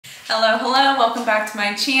Hello, hello, welcome back to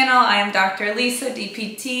my channel. I am Dr. Lisa,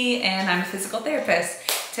 DPT, and I'm a physical therapist.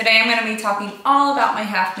 Today I'm going to be talking all about my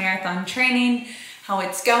half marathon training, how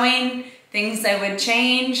it's going, things I would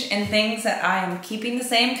change, and things that I am keeping the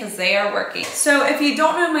same because they are working. So if you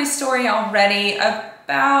don't know my story already,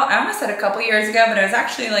 I almost said a couple years ago, but it was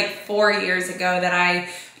actually like 4 years ago that I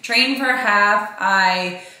trained for a half.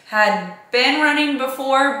 I had been running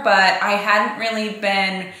before, but I hadn't really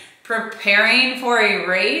been preparing for a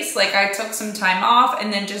race. Like I took some time off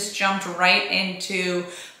and then just jumped right into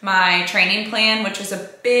my training plan, which was a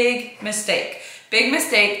big mistake. Big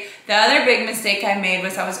mistake. The other big mistake I made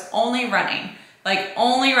was I was only running.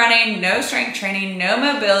 No strength training, no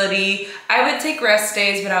mobility. I would take rest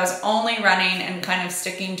days, but I was only running and kind of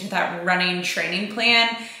sticking to that running training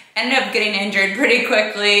plan. Ended up getting injured pretty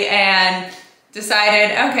quickly and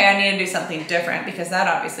decided, okay, I need to do something different because that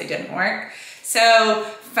obviously didn't work. So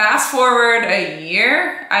fast forward a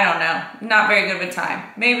year, I don't know, not very good of a time.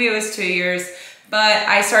 Maybe it was 2 years, but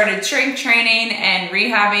I started strength training and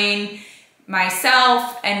rehabbing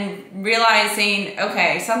myself and realizing,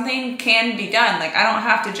 okay, something can be done. Like I don't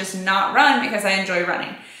have to just not run because I enjoy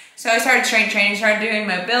running. So I started strength training, started doing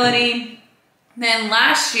mobility. Then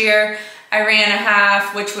last year I ran a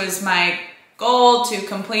half, which was my goal to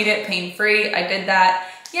complete it pain-free. I did that,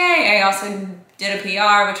 yay. I also did a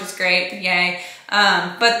PR, which was great, yay.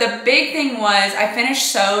 But the big thing was I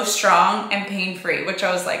finished so strong and pain-free, which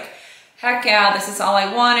I was like, heck yeah, this is all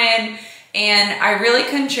I wanted. And I really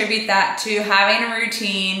contribute that to having a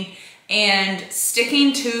routine and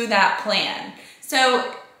sticking to that plan.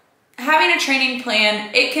 So having a training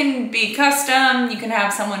plan, it can be custom, you can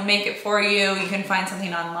have someone make it for you, you can find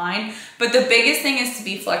something online, but the biggest thing is to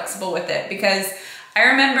be flexible with it, because I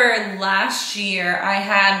remember last year I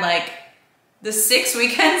had like the 6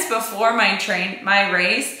 weekends before my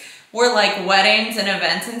race were like weddings and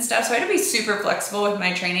events and stuff, so I had to be super flexible with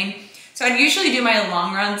my training. So I'd usually do my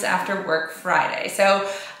long runs after work Friday. So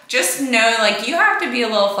just know, like, you have to be a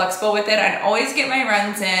little flexible with it. I'd always get my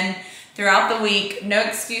runs in throughout the week, no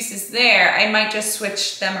excuses there. I might just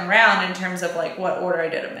switch them around in terms of like what order I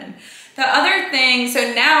did them in. The other thing,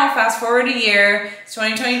 so now fast forward a year, it's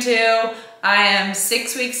 2022, I am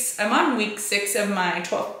 6 weeks, I'm on week 6 of my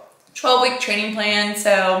 12-week training plan.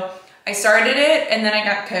 So I started it and then I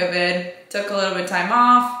got COVID, took a little bit of time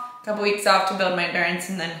off, a couple weeks off to build my endurance,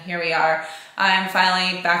 and then here we are. I'm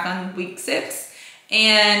finally back on week 6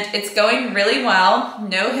 and it's going really well.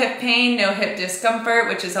 No hip pain, no hip discomfort,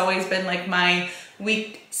 which has always been like my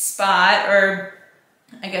weak spot, or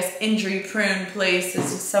I guess injury prone place, as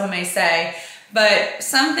some may say. But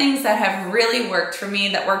some things that have really worked for me,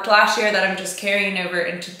 that worked last year, that I'm just carrying over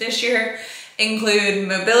into this year, include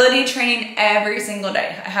mobility training every single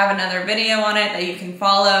day. I have another video on it that you can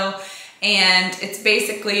follow. And it's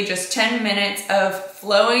basically just 10 minutes of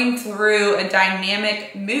flowing through a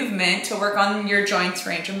dynamic movement to work on your joints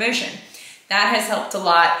range of motion. That has helped a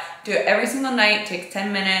lot. Do it every single night, takes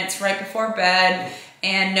 10 minutes right before bed,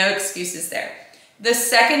 and no excuses there. The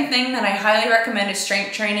second thing that I highly recommend is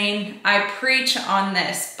strength training. I preach on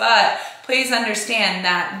this, but please understand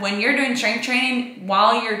that when you're doing strength training,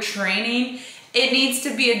 while you're training, it needs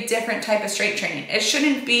to be a different type of strength training. It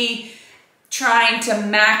shouldn't be trying to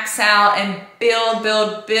max out and build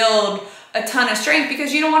a ton of strength,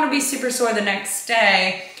 because you don't want to be super sore the next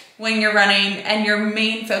day when you're running and your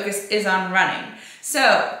main focus is on running.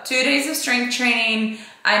 So 2 days of strength training,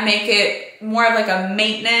 I make it more of like a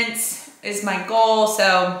maintenance is my goal.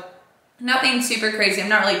 So nothing super crazy. I'm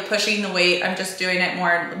not really pushing the weight. I'm just doing it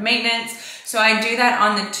more maintenance. So I do that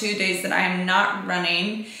on the 2 days that I am not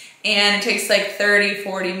running. And it takes like 30,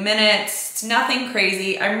 40 minutes. It's nothing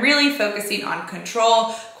crazy. I'm really focusing on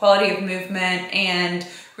control, quality of movement, and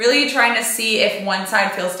really trying to see if one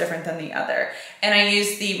side feels different than the other. And I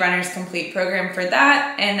use the Runners Complete program for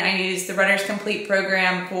that. And I use the Runners Complete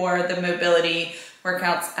program for the mobility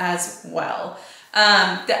workouts as well.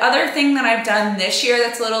 The other thing that I've done this year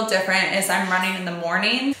that's a little different is I'm running in the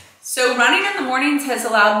morning. So running in the mornings has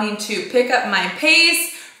allowed me to pick up my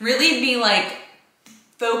pace, really be like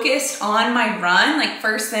focused on my run, like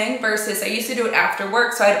first thing, versus I used to do it after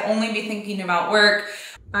work, so I'd only be thinking about work.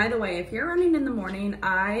 By the way, if you're running in the morning,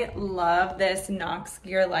 I love this Nox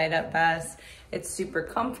Gear Light Up Vest. It's super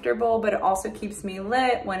comfortable, but it also keeps me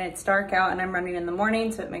lit when it's dark out and I'm running in the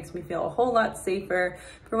morning, so it makes me feel a whole lot safer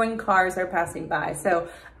for when cars are passing by. So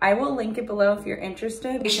I will link it below if you're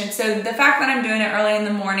interested. So the fact that I'm doing it early in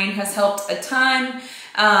the morning has helped a ton.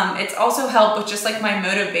 It's also helped with just like my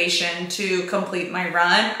motivation to complete my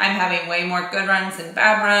run. I'm having way more good runs than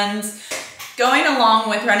bad runs. Going along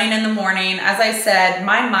with running in the morning, as I said,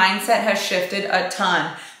 my mindset has shifted a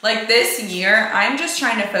ton. Like this year, I'm just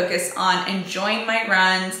trying to focus on enjoying my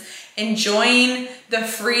runs, enjoying the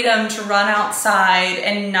freedom to run outside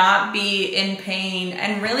and not be in pain,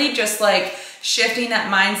 and really just like shifting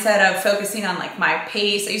that mindset of focusing on like my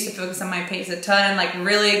pace. I used to focus on my pace a ton and like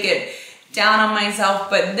really get down on myself,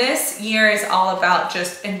 but this year is all about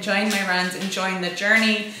just enjoying my runs, enjoying the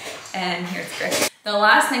journey. And here's Chris. The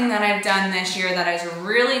last thing that I've done this year that has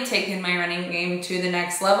really taken my running game to the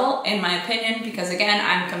next level, in my opinion, because again,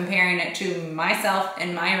 I'm comparing it to myself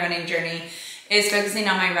and my running journey, is focusing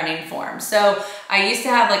on my running form. So I used to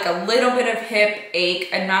have like a little bit of hip ache.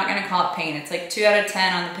 I'm not gonna call it pain. It's like 2 out of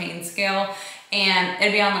 10 on the pain scale. And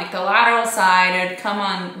it'd be on like the lateral side. It'd come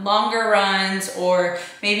on longer runs or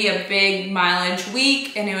maybe a big mileage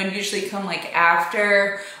week, and it would usually come like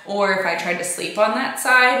after, or if I tried to sleep on that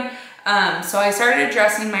side. So I started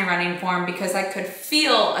addressing my running form because I could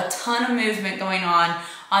feel a ton of movement going on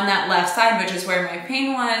that left side, which is where my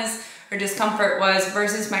pain was or discomfort was,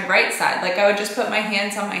 versus my right side. Like I would just put my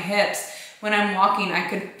hands on my hips when I'm walking. I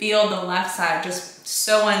could feel the left side just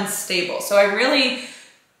so unstable. So I really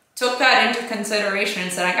took that into consideration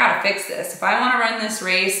and said, I gotta fix this. If I wanna run this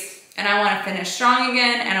race and I wanna finish strong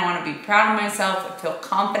again and I wanna be proud of myself and feel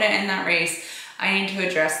confident in that race, I need to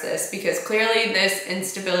address this, because clearly this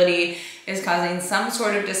instability is causing some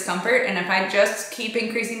sort of discomfort, and if I just keep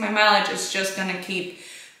increasing my mileage, it's just gonna keep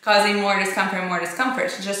causing more discomfort and more discomfort.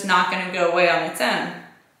 It's just not gonna go away on its own.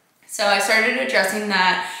 So I started addressing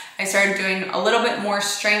that. I started doing a little bit more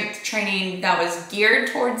strength training that was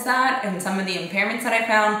geared towards that and some of the impairments that I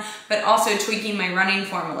found, but also tweaking my running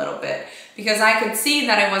form a little bit, because I could see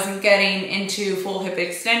that I wasn't getting into full hip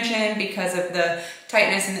extension because of the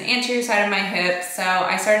tightness in the anterior side of my hip. So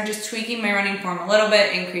I started just tweaking my running form a little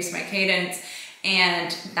bit, increased my cadence,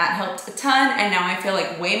 and that helped a ton. And now I feel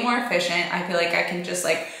like way more efficient. I feel like I can just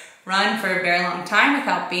like run for a very long time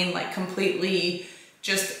without being like completely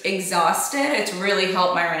just exhausted. It's really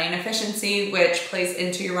helped my running efficiency, which plays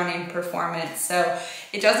into your running performance. So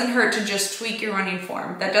it doesn't hurt to just tweak your running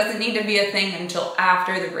form. That doesn't need to be a thing until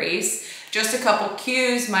after the race. Just a couple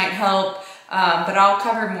cues might help, but I'll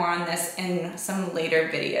cover more on this in some later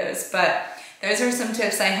videos. But those are some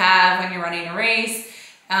tips I have when you're running a race.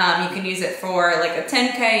 You can use it for like a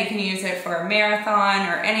 10K, you can use it for a marathon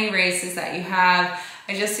or any races that you have.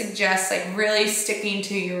 I just suggest like really sticking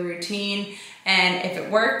to your routine, and if it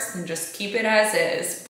works, then just keep it as is.